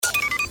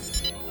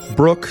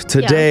Brooke,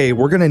 today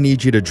we're going to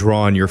need you to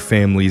draw on your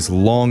family's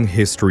long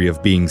history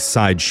of being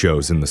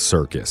sideshows in the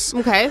circus.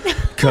 Okay.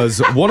 Because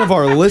one of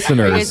our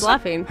listeners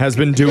laughing? has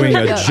been doing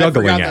a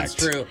juggling I forgot act.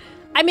 That's true.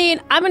 I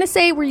mean, I'm going to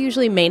say we're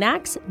usually main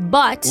acts,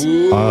 but a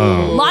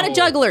lot of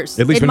jugglers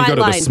At least in when you my go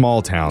to line. the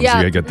small towns, Yeah.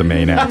 you get the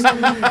main act.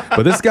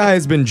 But this guy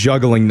has been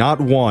juggling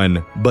not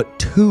one, but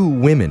two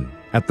women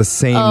at the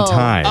same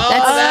time. Oh,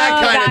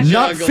 that kind of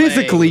Not juggling.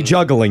 physically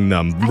juggling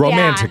them,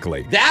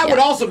 romantically. That would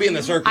also be in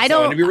the circus, I though,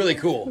 don't- and it'd be really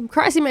cool. I'm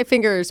crossing my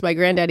fingers my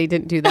granddaddy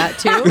didn't do that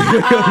too.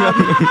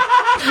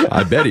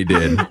 I bet he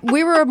did.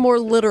 We were a more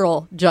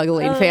literal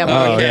juggling family.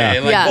 Okay, yeah.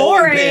 like Yeah.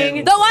 bowling Boring.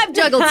 pins. Though I've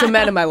juggled some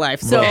men in my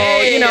life, so,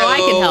 I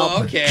can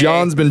help. Okay.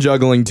 John's been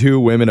juggling two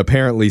women.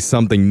 Apparently,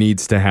 something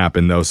needs to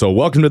happen, though. So,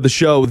 welcome to the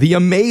show, the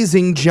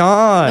amazing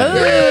John.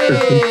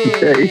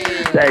 Hey,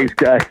 thanks,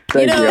 guys. You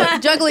Thank you. know,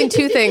 juggling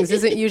two things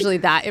isn't usually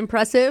that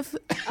impressive,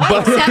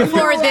 except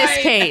for this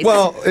case.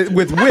 Well,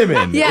 with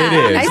women, Yeah,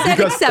 it is. I said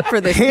because except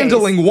for this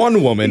handling case.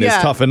 one woman is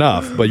Yeah. tough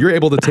enough, but you're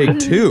able to take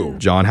two.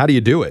 John, how do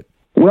you do it?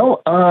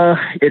 Well,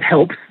 it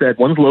helps that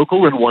one's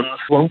local and one's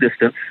long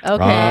distance. Okay,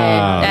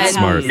 That's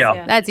smart.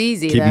 Yeah. That's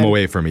easy. Keep then. them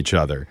away from each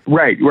other.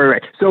 Right.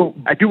 So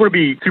I do want to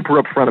be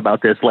super upfront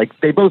about this. Like,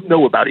 they both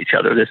know about each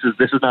other. This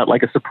is not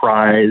like a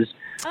surprise.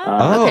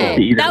 Oh. Okay,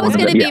 to either that was one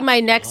of going to them. be Yeah. my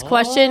next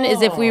question: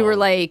 is if we were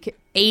like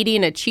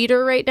aiding a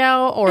cheater right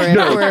now, or if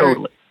No, we're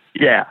totally.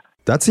 Yeah.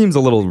 That seems a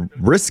little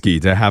risky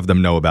to have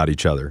them know about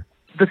each other.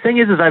 The thing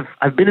is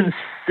I've been in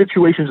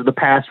situations in the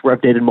past where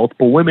I've dated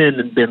multiple women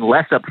and been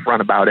less upfront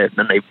about it, and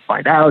then they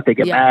find out, they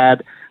get Yeah.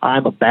 mad.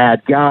 I'm a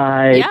bad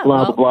guy, Yeah, blah,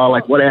 well, blah, blah,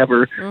 like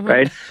whatever,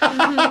 right?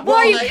 Well,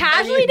 are you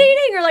casually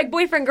dating or like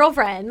boyfriend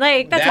girlfriend?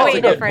 Like that's That's way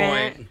a good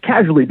different. point.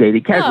 Casually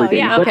dating. Oh,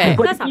 yeah, But, okay.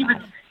 but That's not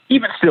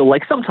even still,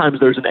 like sometimes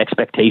there's an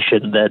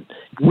expectation that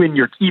when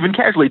you're even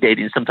casually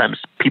dating, sometimes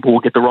people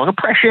will get the wrong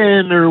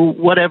impression or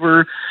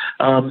whatever.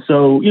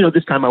 So,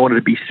 this time I wanted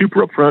to be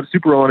super upfront,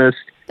 super honest.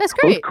 That's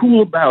Both great.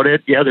 cool about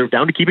it. Yeah, they're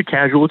down to keep it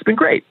casual. It's been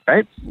great,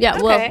 right? Yeah,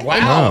 well, Okay.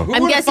 Wow. Who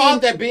I'm would have guessing-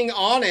 thought that being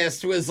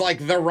honest was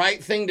like the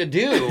right thing to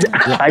do?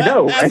 I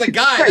know. As a It's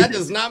guy, crazy. that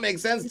does not make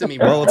sense to me,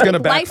 bro. Well, it's going to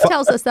life backfire.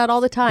 tells us that all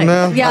the time.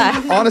 No,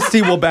 Yeah.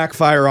 honesty will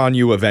backfire on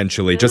you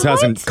eventually. Just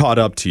hasn't caught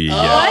up to you yet.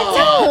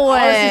 Oh, No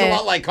ours is way. a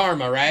lot like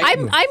karma, right?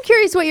 I'm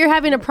curious what you're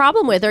having a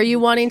problem with. Are you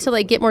wanting to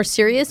like get more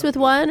serious with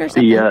one or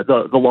something?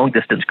 The long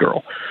distance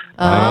girl.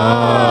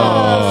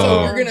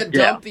 So you're gonna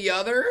Yeah. dump the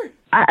other?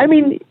 I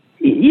mean,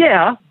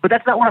 yeah, but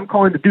that's not what I'm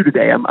calling to do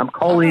today. I'm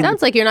calling.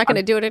 Sounds like you're not going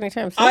to do it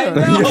anytime soon. I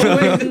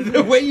know.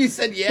 The way you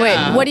said yeah.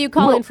 Wait, what are you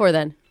calling for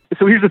then?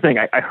 So here's the thing.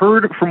 I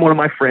heard from one of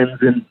my friends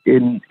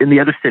in the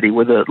other city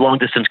where the long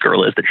distance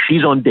girl is that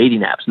she's on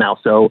dating apps now.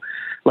 So,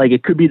 like,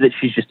 it could be that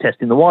she's just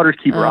testing the waters,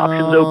 keep her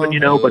options open,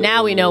 But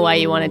Now we know why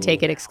you want to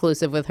take it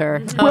exclusive with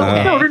her.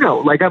 well, no.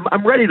 Like,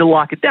 I'm ready to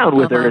lock it down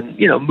with her and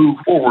move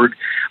forward.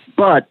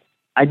 But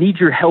I need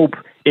your help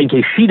in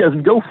case she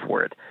doesn't go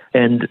for it,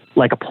 and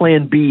like a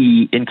plan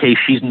B in case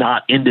she's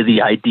not into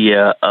the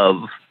idea of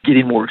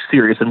getting more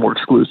serious and more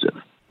exclusive.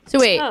 So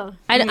wait, Oh.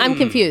 I'm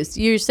confused.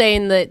 You're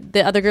saying that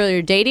the other girl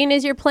you're dating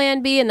is your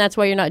plan B, and that's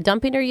why you're not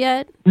dumping her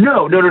yet?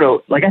 No.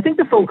 Like, I think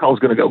the phone call is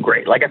going to go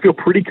great. Like, I feel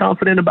pretty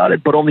confident about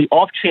it, but on the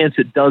off chance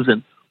it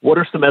doesn't, what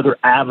are some other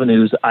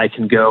avenues I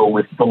can go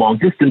with the long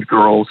distance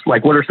girls?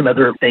 Like, what are some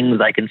other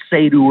things I can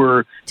say to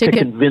her To to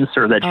con- convince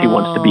her that she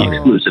wants to be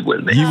exclusive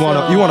with me? You want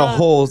a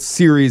whole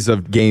series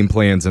of game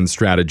plans and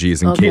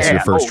strategies in case Yeah.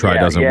 your first try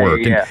doesn't work.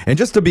 Yeah. And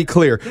just to be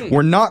clear,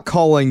 we're not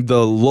calling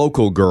the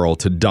local girl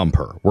to dump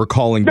her. We're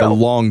calling the No.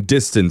 long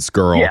distance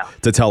girl Yeah.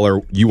 to tell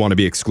her you want to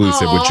be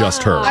exclusive with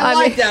just her. I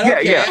like that. Yeah,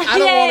 Okay. yeah. I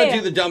don't want to Yeah.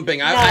 do the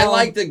dumping. I No.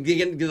 like to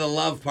get into the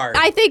love part.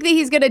 I think that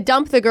he's going to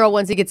dump the girl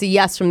once he gets a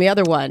yes from the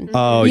other one.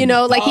 Oh,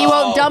 Like he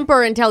won't dump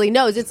her until he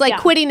knows. It's like Yeah.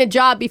 quitting a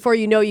job before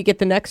you know you get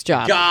the next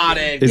job. Got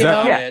it. Is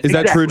got that it. is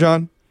that true, Exactly.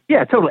 John?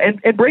 Yeah, totally.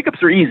 And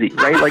breakups are easy,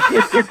 right? Like,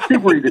 it's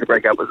super easy to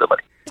break up with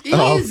somebody.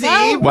 Easy.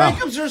 Wow.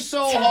 Breakups are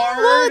so hard.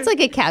 Well, it's like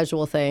a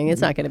casual thing.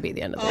 It's not going to be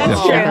the end of the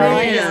That's day. true. Yeah.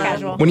 It is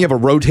casual. When you have a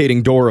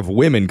rotating door of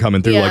women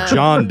coming through like Yeah.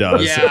 John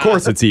does, Yeah. of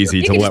course it's easy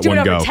You to can let just do it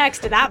one over go.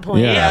 text at that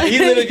point. Yeah. Yeah, he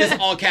literally just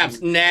all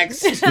caps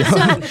next.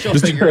 She'll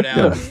figure it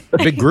out.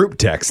 Big group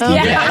text.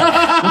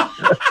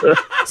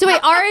 So wait,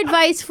 our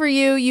advice for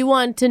you, you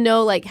want to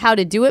know like how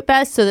to do it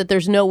best so that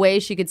there's no way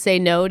she could say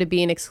no to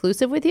being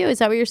exclusive with you? Is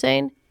that what you're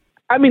saying?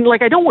 I mean,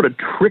 like, I don't want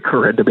to trick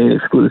her into being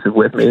exclusive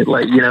with me,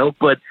 like,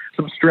 but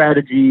some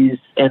strategies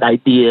and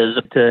ideas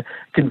to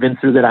convince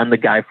her that I'm the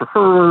guy for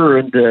her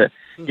and to,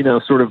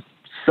 sort of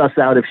suss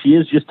out if she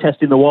is just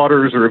testing the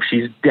waters or if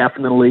she's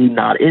definitely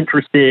not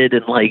interested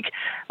in like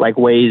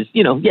ways,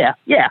 yeah.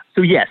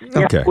 So yes,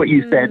 Okay. that's what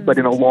you said, but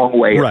in a long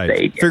way of Right.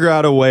 saying. Figure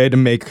out a way to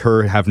make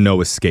her have no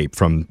escape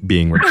from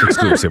being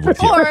exclusive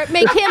with you. Or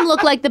make him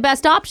look like the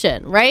best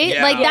option, right?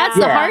 Yeah. Like that's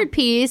the Yeah. hard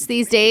piece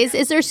these days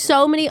is there's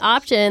so many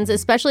options,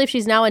 especially if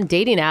she's now on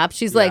dating apps.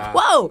 She's like,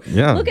 whoa,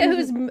 Yeah. look at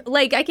who's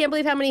like, I can't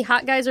believe how many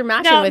hot guys are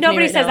matching No, with nobody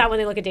me right says now. that when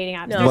they look at dating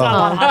apps. No. There's not a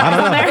lot of hot I don't guys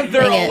on know. there.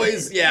 They're Dang it.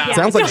 always, yeah.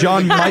 Sounds like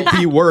John might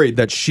be worried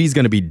that that she's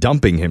going to be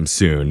dumping him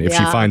soon if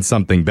she Yeah. finds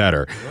something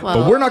better.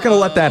 But we're not going to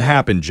let that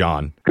happen,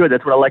 John. Good.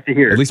 That's what I like to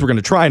hear. At least we're going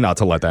to try not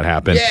to let that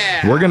happen.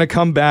 Yeah. We're going to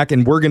come back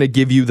and we're going to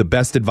give you the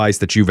best advice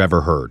that you've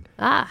ever heard.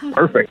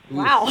 Perfect.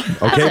 Wow.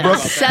 Okay, Brooke?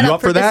 Set You up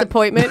up for for that?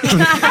 disappointment.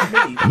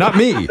 Not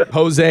me,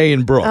 Jose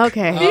and Brooke.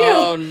 Okay.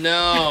 Oh, no.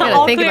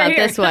 Gotta think clear about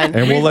here. this one.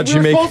 And we'll let you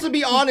We're make... supposed to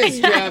be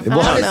honest, Jeff. I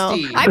don't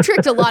Honesty. know. I've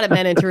tricked a lot of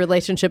men into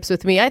relationships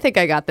with me. I think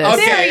I got this.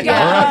 Okay. you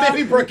go.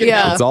 Maybe Brooke can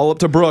Yeah. help. It's all up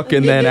to Brooke.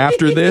 And then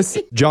after this,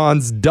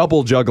 John's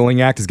double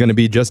juggling act is going to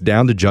be just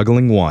down to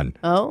juggling one.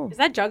 Oh. Is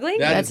that juggling?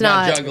 That That's is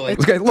not not- juggling.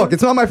 Okay, look,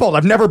 it's not my fault.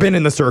 I've never been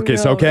in the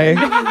circus, okay?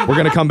 We're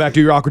going to come back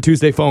to your Awkward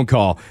Tuesday phone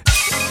call.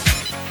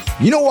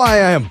 You know why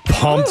I am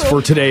pumped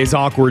for today's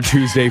Awkward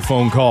Tuesday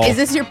phone call? Is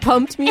this your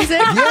pumped music?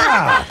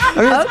 Yeah.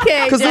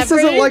 Okay, Because this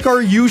Jeffrey. isn't like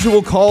our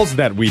usual calls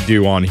that we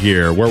do on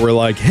here where we're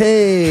like,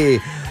 hey,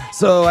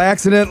 so I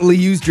accidentally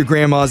used your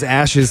grandma's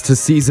ashes to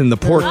season the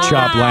pork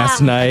chop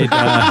last night.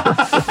 Yeah,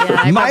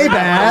 I My remember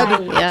bad.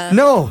 that. Yeah.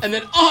 No. And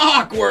then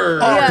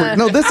awkward. Yeah.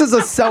 No, this is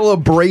a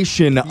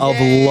celebration of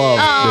love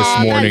Aw,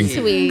 this morning. that's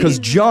sweet. Because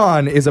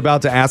John is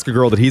about to ask a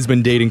girl that he's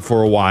been dating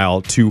for a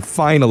while to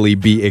finally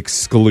be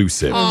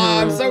exclusive. Oh,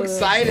 I'm so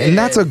excited. And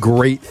that's a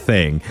great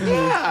thing.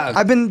 Yeah.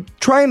 I've been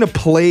trying to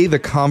play the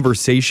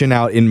conversation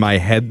out in my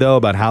head, though,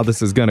 about how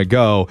this is going to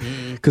go.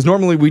 Because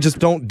normally we just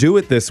don't do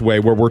it this way,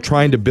 where we're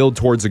trying to build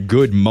towards a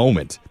good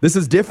moment. This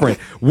is different.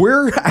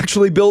 We're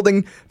actually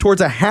building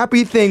towards a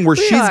happy thing where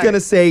she's are. going to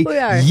say We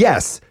are.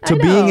 yes to I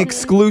being know.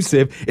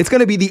 exclusive. It's going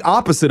to be the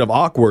opposite of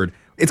awkward.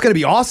 It's going to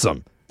be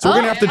awesome. So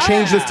we're going to have to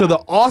change this to the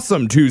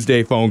awesome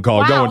Tuesday phone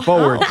call going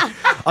forward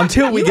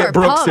until we You get are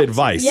Brooke's pumped.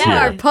 advice You here.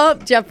 are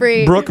pumped,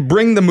 Jeffrey. Brooke,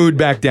 bring the mood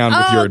back down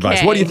with your advice.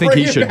 Okay. What do you think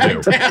he should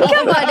do?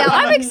 Come on now.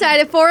 I'm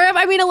excited for him.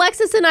 I mean,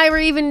 Alexis and I were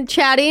even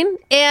chatting,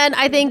 and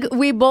I think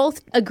we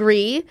both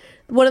agree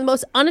one of the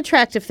most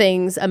unattractive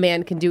things a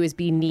man can do is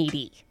be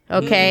needy.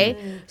 Okay?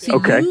 So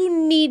Okay.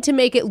 you need to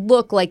make it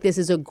look like this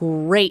is a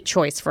great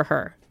choice for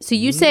her. So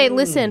you say,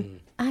 listen,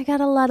 I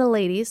got a lot of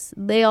ladies.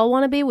 They all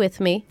want to be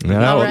with me.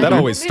 That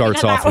always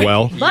starts off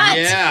well.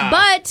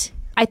 But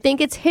I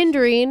think it's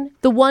hindering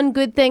the one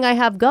good thing I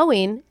have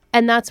going,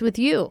 and that's with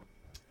you.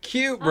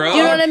 Cute, bro.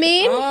 You know what I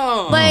mean?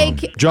 Oh.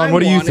 Like, John,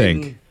 what do you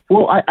think?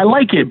 Well, I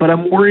like it, but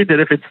I'm worried that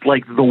if it's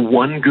like the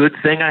one good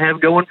thing I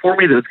have going for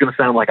me, that it's going to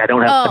sound like I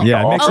don't have.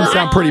 Yeah, it makes him Oh,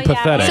 sound pretty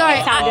pathetic. sorry,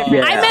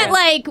 Yeah. I meant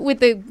like with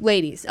the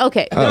ladies.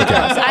 Okay.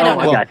 I don't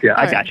I know. got you.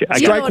 I All got you. I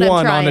You got know Strike what I'm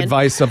one on trying.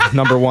 advice of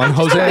number one.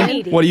 Jose,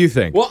 needy. what do you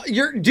think? Well,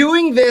 you're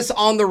doing this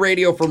on the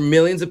radio for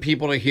millions of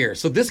people to hear.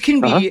 So this can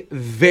be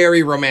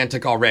very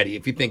romantic already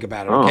if you think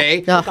about it, okay?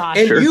 Oh, gosh.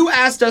 And Sure. you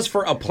asked us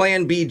for a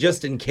plan B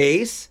just in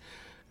case.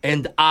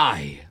 And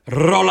I,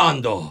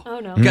 Rolando,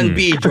 can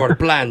be your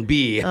plan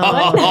B.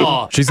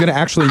 She's going to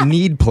actually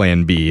need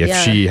plan B if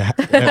Yeah. she has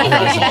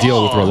to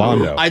deal with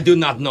Rolando. I do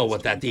not know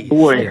what that is.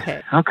 Boy.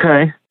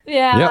 Okay.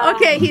 Yeah. Yep.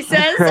 Okay, he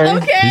says. He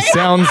Okay.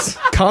 sounds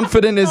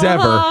confident as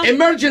ever.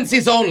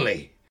 Emergencies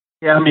only.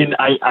 Yeah, I mean,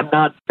 I'm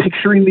not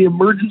picturing the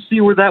emergency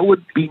where that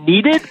would be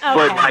needed,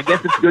 but I guess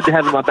it's good to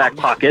have in my back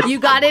pocket. You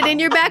got it in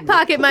your back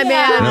pocket, my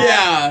man.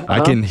 Yeah. I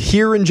can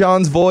hear in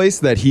John's voice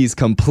that he's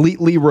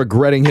completely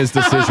regretting his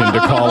decision to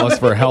call us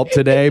for help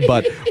today,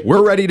 but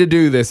we're ready to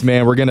do this,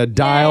 man. We're going to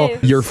dial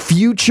Yes. your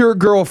future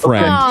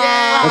girlfriend.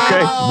 Yeah.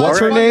 Okay. What's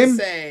her What to name?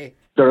 say?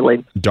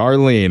 Darlene.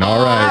 Darlene,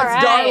 all right.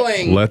 It's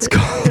darling. Let's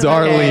call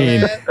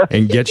Darlene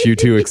and get you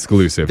two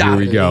exclusive. Here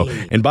we go.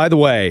 Darlene. And by the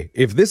way,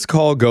 if this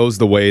call goes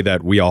the way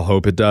that we all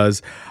hope it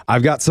does,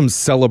 I've got some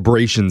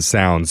celebration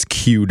sounds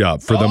queued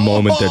up for the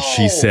moment that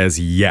she says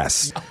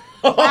yes.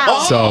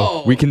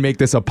 So we can make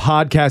this a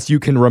podcast you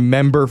can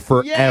remember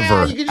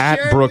forever you can at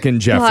share it Brooke and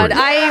Jeffrey. God,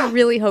 I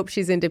really hope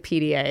she's into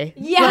PDA.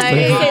 Yeah.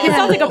 It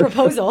sounds like a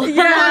proposal.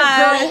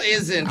 Girl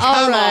isn't. All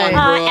Come right.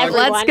 on, Brooke.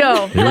 everyone. Let's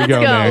go. Here we Let's go,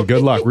 go. man.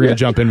 Good luck. We're going to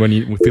jump in when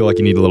you feel like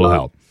you need a little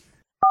help.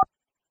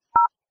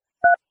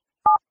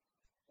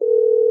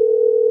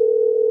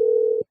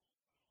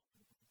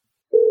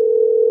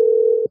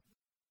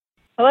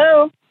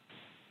 Hello?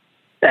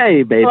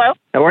 Hey, babe. Hello?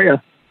 How are you?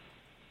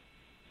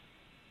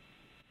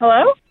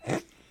 Hello?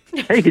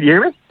 Hey, can you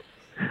hear me?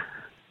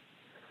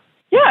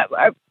 Yeah.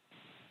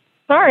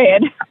 Sorry.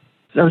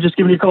 I was just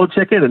giving you a call to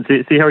check in and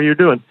see how you're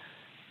doing.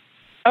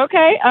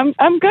 Okay,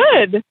 I'm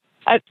good.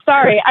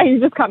 Sorry, you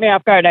just caught me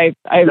off guard. I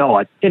didn't know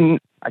it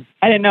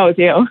was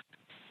you.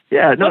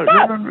 Yeah, no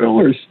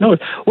worries. No worries.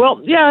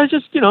 Well, yeah, I was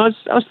just,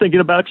 I was thinking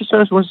about you, so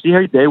I just wanted to see how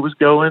your day was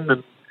going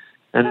and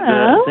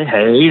say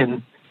hey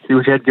and see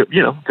what you had,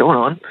 going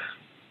on.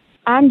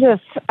 I'm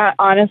just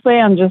honestly,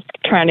 I'm just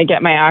trying to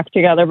get my act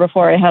together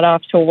before I head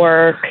off to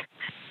work.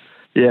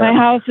 Yeah. My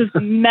house is a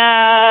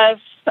mess.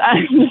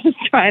 I'm just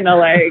trying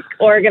to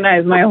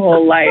organize my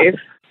whole life.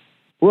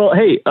 Well,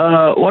 hey,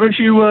 why don't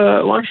you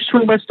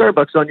swing by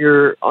Starbucks on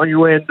your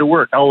way into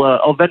work?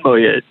 I'll Venmo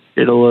you.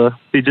 It'll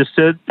be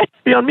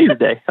be on me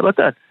today. How about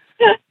that?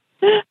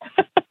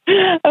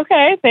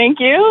 Okay, thank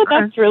you.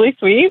 That's really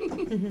sweet.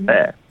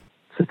 That's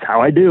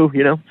how I do.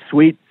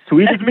 Sweet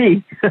is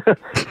me.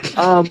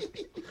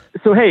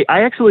 So hey,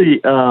 I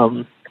actually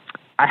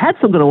I I had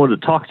something I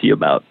wanted to talk to you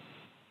about.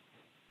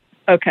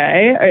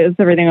 Okay. Is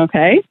everything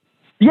okay?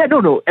 Yeah,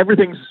 no,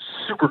 everything's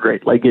super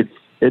great. Like it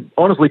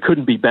honestly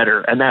couldn't be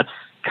better, and that's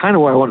kind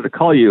of why I wanted to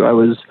call you. I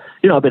was,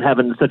 I've been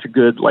having such a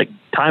good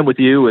time with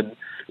you, and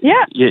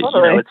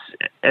totally.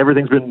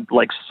 everything's been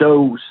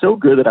so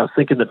good that I was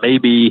thinking that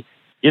maybe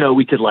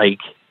we could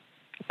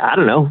I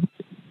don't know,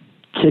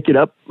 kick it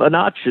up a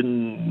notch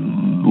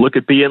and look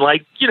at being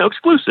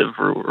exclusive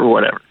or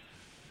whatever.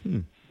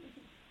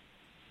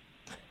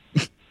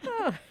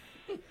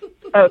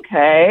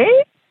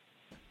 Okay.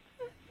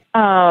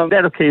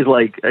 That okay is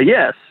a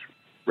yes,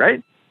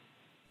 right?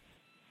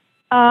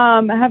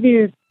 Have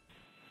you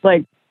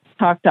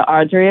talked to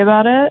Audrey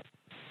about it?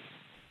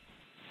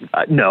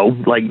 No,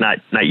 not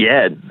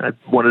yet. I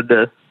wanted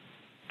to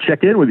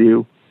check in with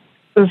you.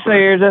 So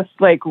you're just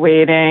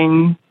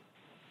waiting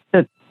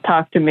to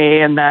talk to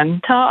me and then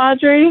tell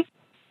Audrey?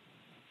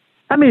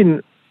 I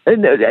mean, I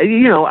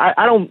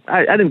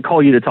didn't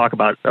call you to talk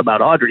about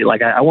Audrey.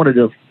 I wanted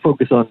to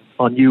focus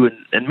on you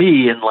and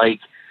me and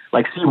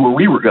see where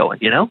we were going,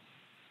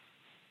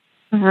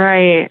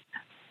 Right.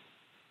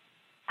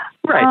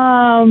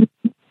 Right.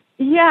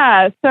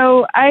 Yeah,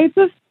 so I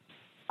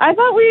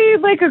thought we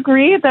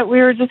agreed that we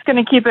were just going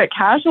to keep it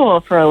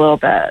casual for a little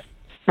bit,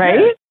 right?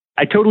 Yeah,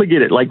 I totally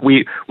get it.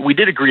 We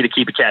did agree to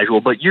keep it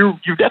casual, but you've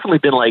definitely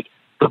been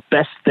the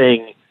best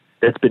thing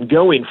that's been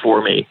going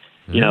for me,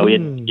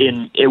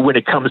 in when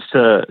it comes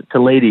to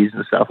ladies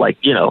and stuff,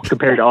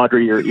 compared to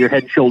Audrey, you're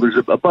head and shoulders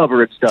above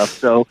her and stuff.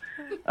 So,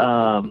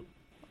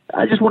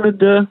 I just wanted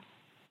to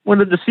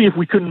see if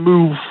we couldn't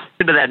move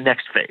into that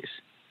next phase.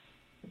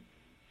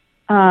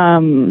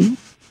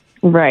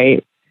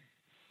 Right.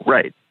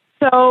 Right.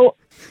 So,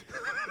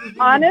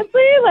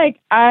 honestly,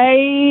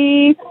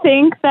 I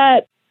think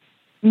that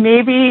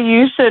maybe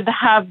you should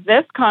have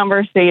this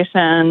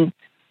conversation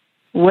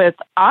with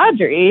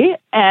Audrey,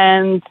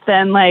 and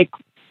then,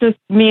 just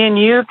me and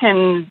you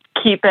can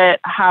keep it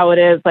how it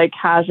is,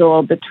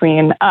 casual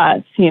between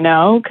us,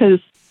 because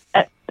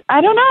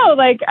I don't know,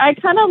 I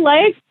kind of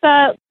liked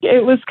that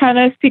it was kind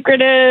of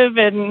secretive,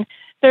 and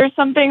there's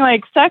something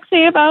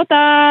sexy about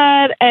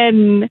that,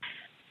 and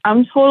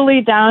I'm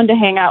totally down to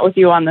hang out with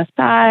you on the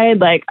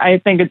side. I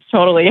think it's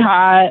totally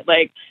hot.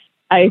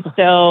 I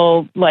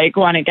still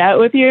want to get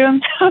with you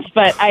and stuff,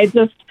 but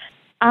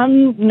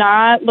I'm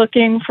not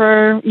looking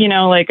for,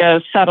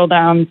 a settle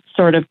down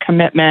sort of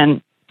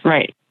commitment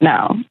right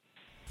now.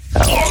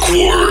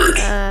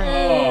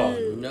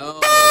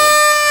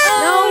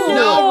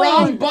 No,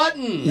 wrong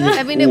button.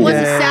 I mean, it was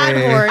a sad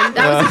horn.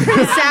 That was a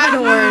pretty sad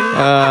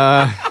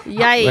horn.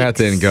 Yikes. That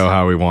didn't go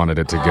how we wanted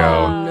it to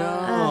go. No.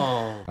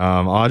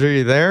 Audrey,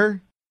 you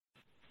there?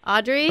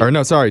 Audrey? Or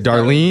no, sorry,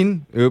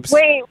 Darlene. Oops.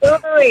 Wait.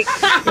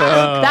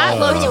 That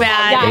looks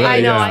bad. Yeah,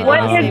 I know.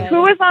 yeah.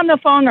 Who is on the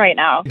phone right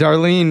now?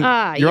 Darlene,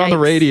 you're on the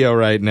yikes. radio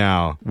right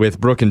now with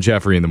Brooke and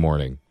Jeffrey in the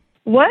morning.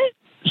 What?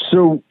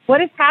 So,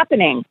 What is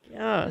happening?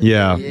 Oh.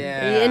 Yeah. Are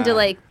you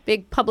into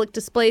big public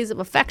displays of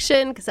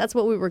affection? Because that's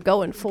what we were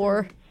going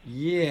for.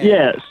 Yeah.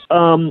 yes,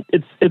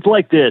 it's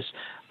like this.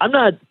 I'm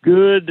not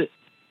good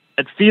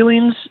at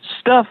feelings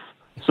stuff,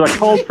 so I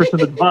called for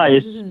some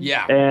advice.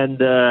 Yeah. And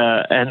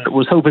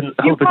was hoping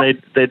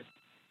they'd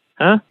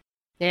huh?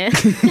 Yeah.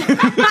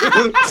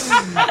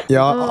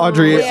 Yeah,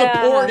 Audrey, We're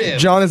supportive.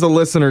 John is a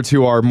listener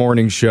to our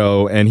morning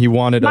show, and he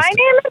wanted us My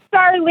name is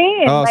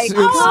Darlene. Oh,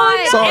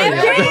 oops. Sorry.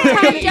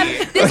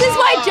 This is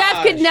why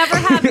Jeff could never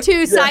have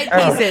two side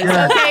pieces,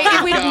 okay?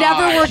 It would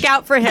never work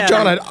out for him.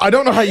 John, I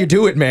don't know how you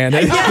do it, man.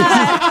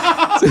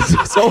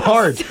 It's so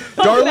hard.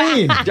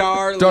 Darlene,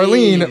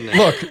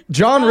 look,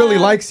 John really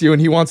likes you,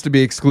 and he wants to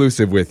be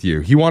exclusive with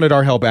you. He wanted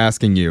our help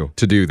asking you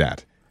to do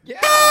that. Yeah.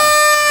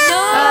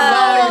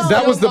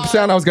 That was the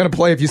sound I was going to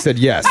play if you said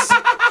yes.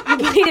 You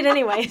played it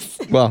anyways.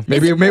 Well,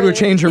 maybe we'll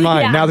change your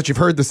mind. Now that you've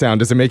heard the sound,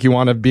 does it make you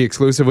want to be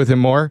exclusive with him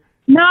more?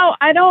 No,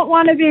 I don't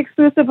want to be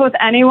exclusive with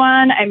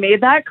anyone. I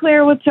made that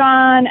clear with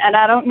John, and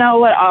I don't know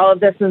what all of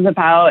this is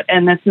about,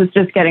 and this is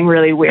just getting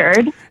really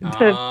weird,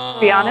 to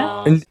be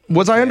honest. And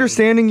was I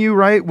understanding you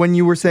right when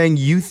you were saying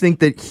you think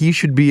that he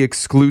should be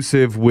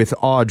exclusive with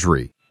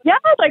Audrey? Yeah,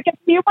 if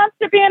he wants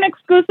to be in an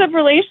exclusive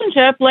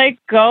relationship,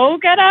 go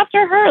get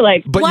after her.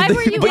 But Why you,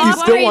 were you but you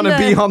still offering want to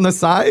be on the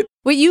side?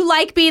 Well, you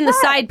like being the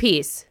side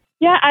piece.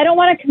 Yeah, I don't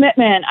want a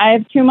commitment. I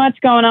have too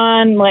much going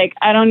on.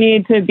 I don't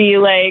need to be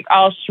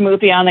all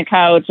schmoopy on the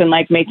couch and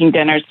making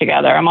dinners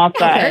together. I'm all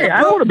set. Hey,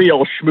 I don't want to be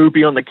all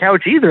schmoopy on the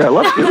couch either. I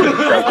love doing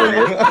stuff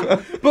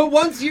with you. But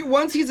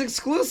once he's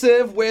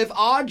exclusive with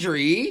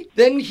Audrey,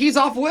 then he's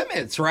off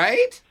limits,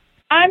 right?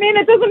 I mean,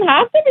 it doesn't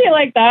have to be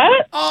like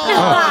that.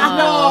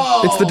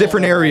 Oh, no. It's the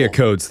different area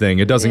codes thing.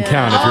 It doesn't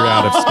count if you're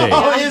out of state.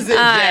 Oh, is it,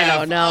 I Jeff?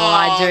 don't know,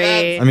 Oh,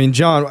 Audrey. I mean,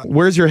 John,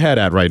 where's your head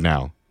at right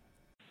now?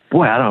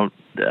 Boy, I don't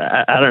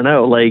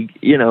know.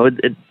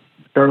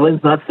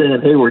 Darlene's not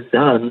saying, hey, we're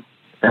done.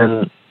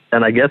 And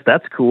I guess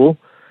that's cool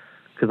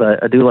because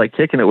I do like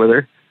kicking it with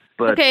her.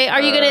 But Okay,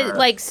 are you going to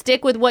like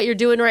stick with what you're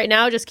doing right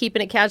now, just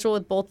keeping it casual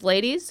with both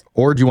ladies?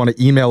 Or do you want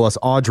to email us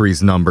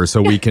Audrey's number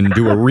so we can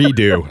do a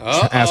redo?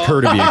 Ask her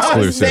to be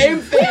exclusive. Same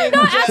thing.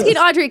 We're not asking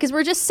Audrey because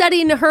we're just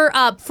setting her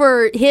up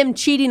for him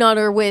cheating on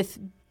her with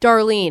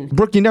Darlene.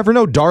 Brooke, you never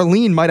know.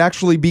 Darlene might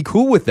actually be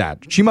cool with that.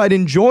 She might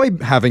enjoy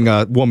having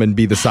a woman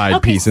be the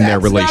side piece in their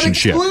That's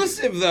relationship. Not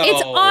exclusive, though.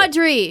 It's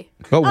Audrey.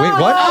 Oh, wait,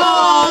 what?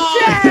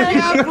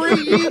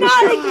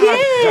 Not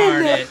again.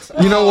 Darn it.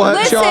 You know what,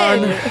 Listen.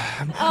 John?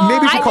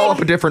 Maybe you should call up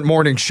a different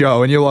morning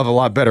show and you'll have a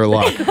lot better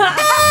luck.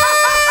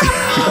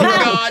 Oh,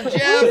 God,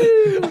 Jeff.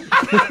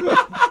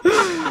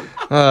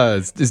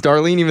 Is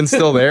Darlene even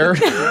still there?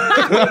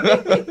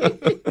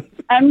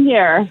 I'm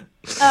here.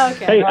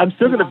 Okay. hey, I'm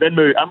still gonna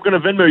Venmo. I'm gonna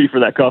Venmo you for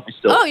that coffee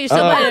still. Oh, you're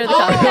still better than the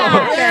coffee.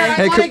 yeah, Okay. I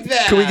Hey, like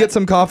that. can we get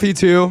some coffee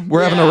too?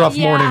 We're having a rough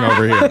morning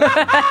over here.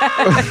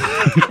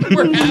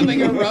 We're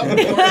having a rough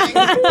morning.